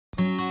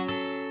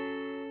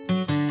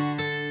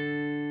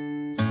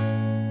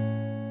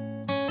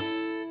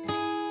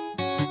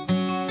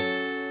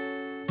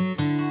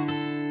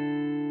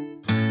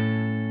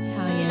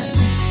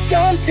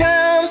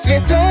Sometimes, man,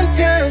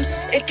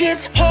 sometimes it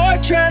gets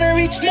hard trying to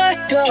reach my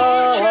goal.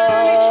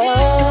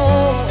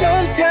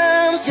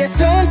 Sometimes, yeah,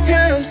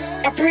 sometimes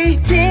I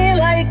pretend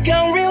like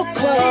I'm real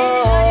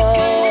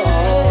close.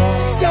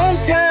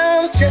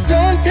 Sometimes, just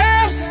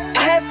sometimes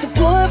I have to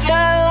put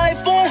my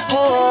life on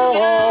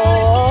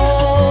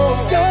hold.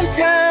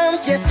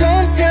 Sometimes, yeah,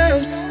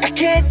 sometimes I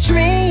can't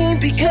dream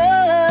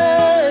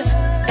because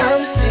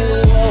I'm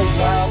still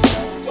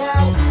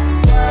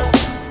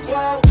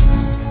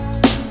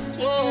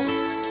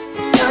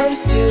I'm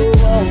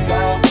still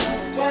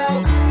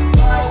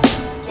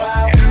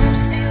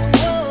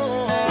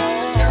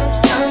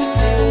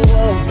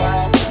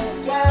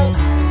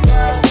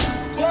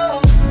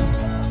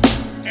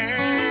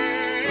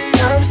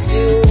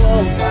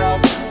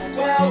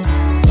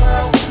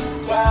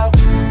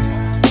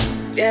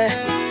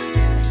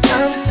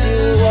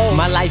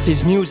My life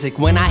is music.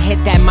 When I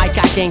hit that mic,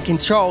 I gain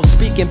control.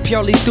 Speaking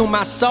purely through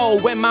my soul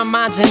when my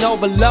mind's in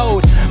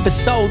overload. For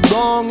so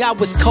long, I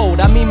was cold.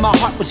 I mean, my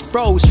heart was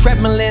froze.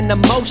 Trembling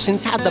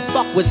emotions. How the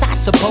fuck was I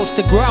supposed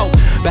to grow?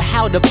 But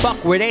how the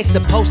fuck were they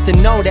supposed to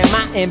know that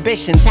my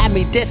ambitions had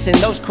me dissing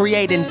those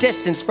creating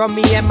distance from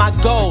me and my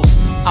goals?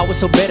 I was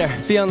so bitter,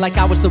 feeling like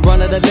I was the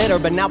run of the litter.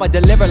 But now I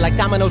deliver like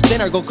Domino's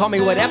dinner. Go call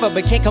me whatever,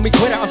 but can't call me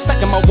quitter. I'm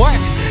stuck in my work.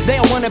 They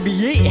all wanna be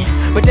eating,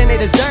 but then they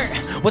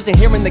dessert. Wasn't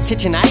here in the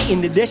kitchen, I ain't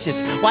in the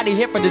dishes. Why they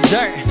here for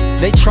dessert?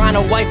 They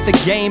tryna wipe the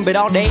game, but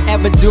all they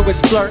ever do is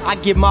flirt. I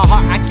give my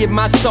heart, I give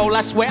my soul,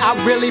 I swear I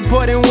really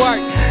put in work.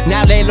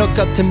 Now they look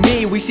up to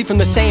me, we see from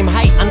the same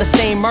height, on the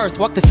same earth.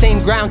 Walk the same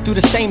ground, through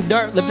the same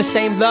dirt. Live the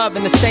same love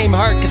and the same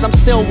hurt, cause I'm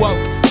still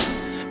woke.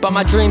 But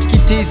my dreams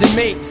keep teasing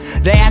me.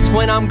 They ask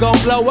when I'm gon'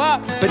 blow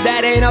up, but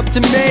that ain't up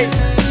to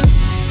me.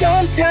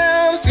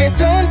 Sometimes, man,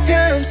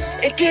 sometimes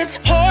it gets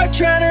hard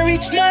trying to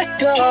reach my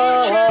goal.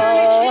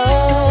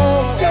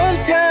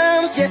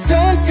 Sometimes, yeah,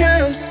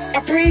 sometimes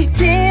I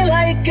pretend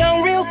like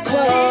I'm real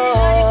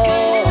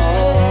close.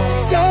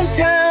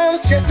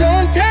 Sometimes, just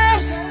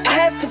sometimes I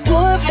have to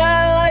put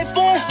my life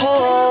on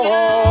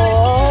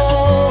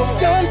hold.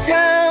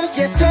 Sometimes,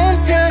 yeah,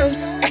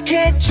 sometimes I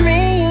can't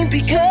dream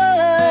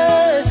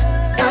because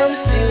I'm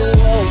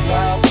still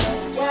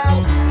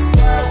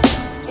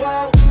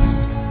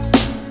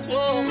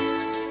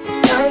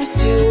I'm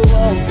still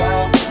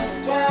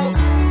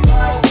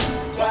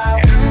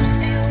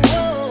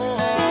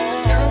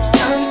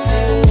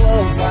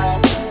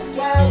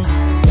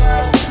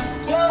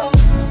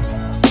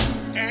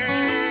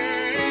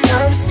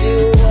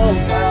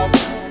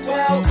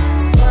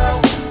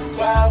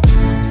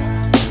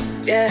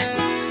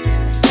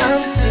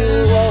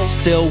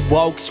Still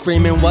woke,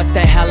 screaming what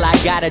the hell I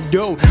gotta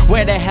do,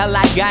 where the hell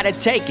I gotta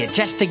take it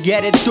just to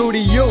get it through to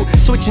you.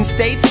 Switching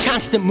states,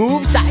 constant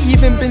moves, I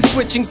even been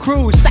switching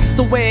crews. That's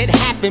the way it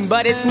happened,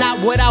 but it's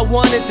not what I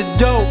wanted to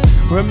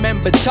do.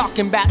 Remember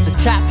talking about the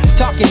top,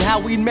 talking how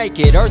we make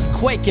it,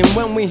 earthquaking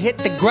when we hit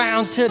the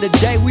ground till the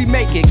day we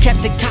make it.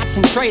 Kept it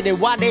concentrated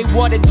while they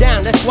watered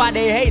down, that's why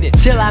they hate it.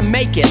 Till I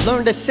make it,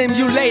 learn to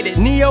simulate it,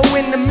 Neo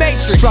in the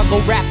Matrix.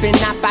 Struggle rapping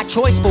not by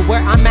choice, but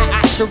where I'm at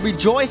I should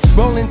rejoice.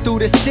 Rolling through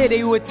the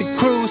city with the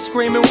crew,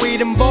 screaming we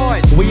them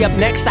boys. We up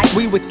next like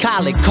we with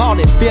Khaled, call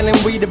it feeling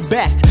we the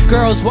best.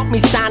 Girls want me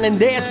signing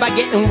theirs by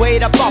getting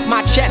weight up off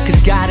my chest. Cause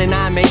God and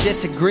I may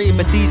disagree,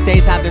 but these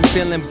days I've been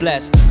feeling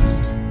blessed.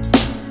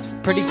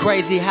 Pretty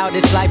crazy how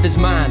this life is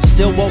mine.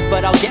 Still woke,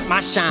 but I'll get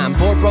my shine.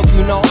 Poor broke,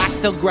 you know I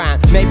still grind.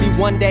 Maybe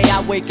one day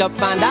I wake up,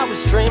 find I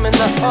was dreaming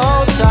the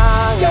whole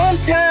time.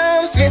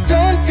 Sometimes, man,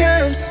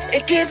 sometimes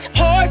it gets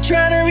hard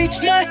trying to reach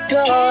my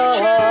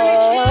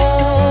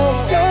goal.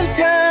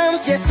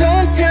 Sometimes, yeah,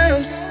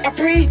 sometimes I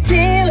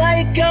pretend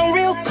like I'm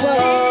real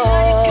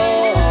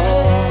close.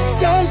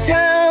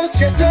 Sometimes,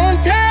 just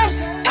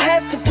sometimes I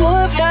have to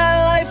put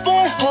my life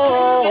on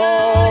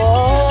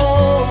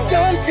hold.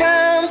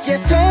 Sometimes, yeah,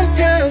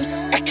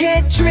 sometimes I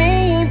can't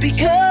dream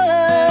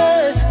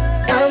because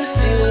I'm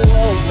still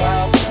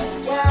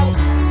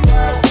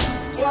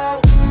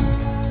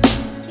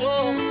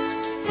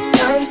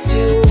I'm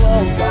still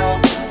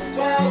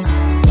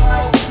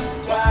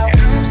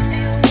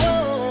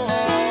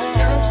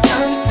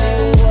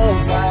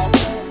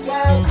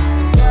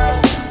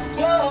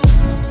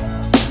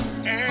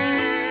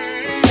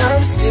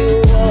I'm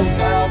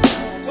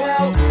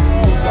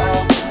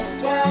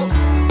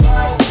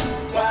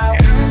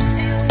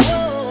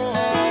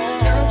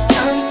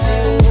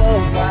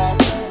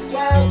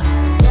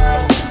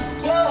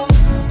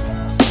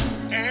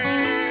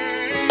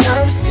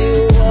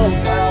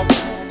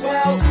still